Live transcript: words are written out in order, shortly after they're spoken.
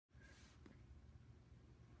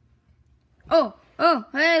Oh,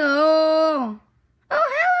 hello. Oh,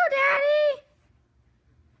 hello, Daddy.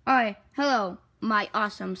 Alright, hello, my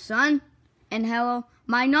awesome son. And hello,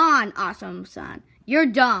 my non-awesome son. You're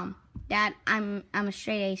dumb. Dad, I'm a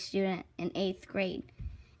straight A student in 8th grade.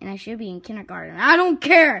 And I should be in kindergarten. I don't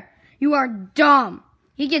care. You are dumb.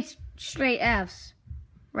 He gets straight F's.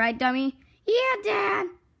 Right, dummy? Yeah, Dad.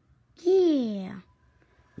 Yeah.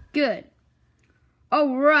 Good.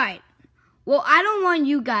 Alright. Well, I don't want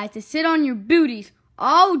you guys to sit on your booties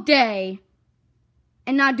all day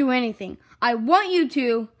and not do anything. I want you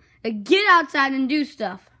to get outside and do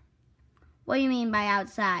stuff. What do you mean by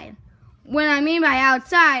outside? When I mean by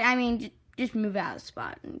outside, I mean just move out of the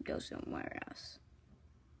spot and go somewhere else.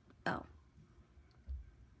 Oh.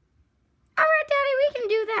 Alright, Daddy, we can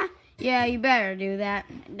do that. Yeah, you better do that,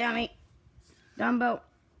 dummy. Dumbo.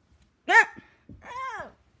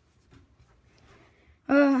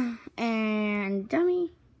 And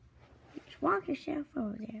dummy, just walk yourself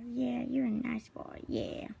over there. Yeah, you're a nice boy.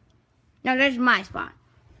 Yeah. No, that's my spot.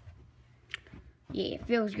 Yeah, it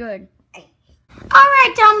feels good.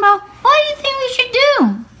 Alright, Dumbo, what do you think we should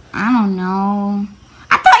do? I don't know.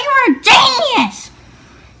 I thought you were a genius.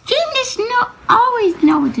 Genius always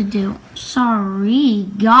know what to do. Sorry,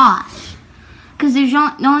 gosh. Because there's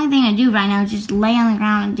the only thing to do right now is just lay on the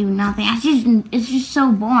ground and do nothing. It's just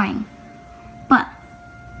so boring. But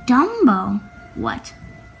Dumbo, what's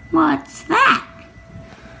that?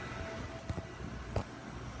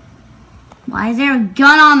 Why is there a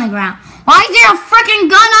gun on the ground? Why is there a freaking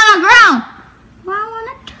gun on the ground? Well, I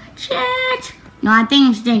want to touch it. No, I think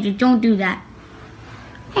it's dangerous. Don't do that.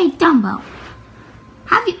 Hey, Dumbo,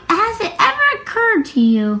 has it ever occurred to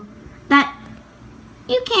you that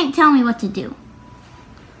you can't tell me what to do?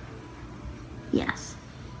 Yes.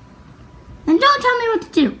 Then don't tell me what to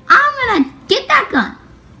do. I'm gonna get that gun.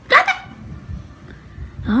 Got that?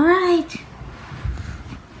 All right.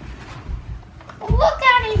 Look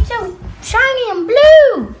at it, it's so shiny and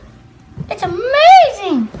blue. It's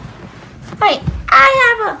amazing. Wait, I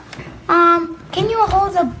have a, can you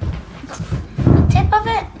hold the tip of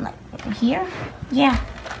it? Like here? Yeah.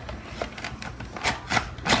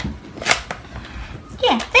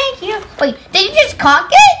 Yeah, thank you. Wait, did you just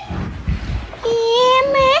cock it? Yeah,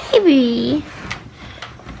 maybe.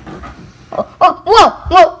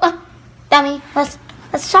 Whoa. Dummy, let's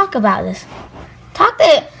talk about this.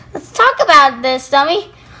 Let's talk about this,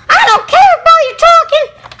 dummy. I don't care about you talking.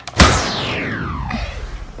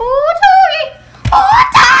 Oh, doggy.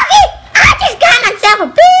 I just got myself a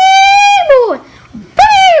big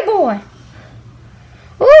boy.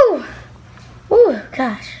 Ooh,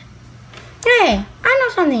 gosh. Hey, I know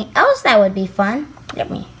something else that would be fun. Let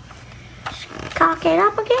me cock it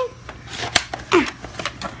up again.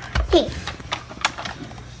 Here.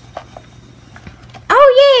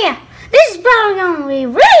 Oh yeah, this is probably gonna be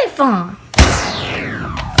really fun.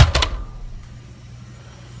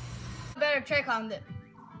 Better check on this.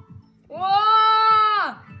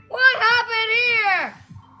 Whoa! What happened here?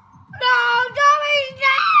 No, Tommy's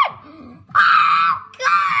dead! Oh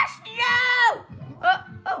gosh, no!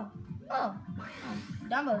 Oh,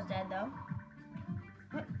 Dumbo's dead though.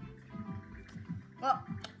 Well,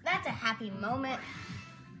 that's a happy moment.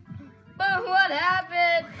 But what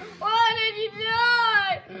happened? Why did you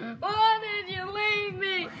die? Why did you leave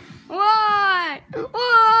me? Why?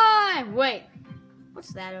 Wait,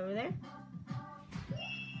 what's that over there?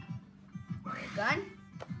 A gun?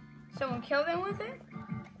 Someone killed him with it?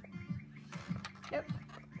 Yep.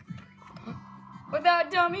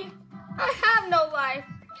 Without dummy, I have no life.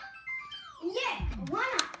 Yeah, why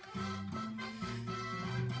not?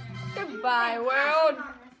 Goodbye, world.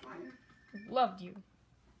 Loved you.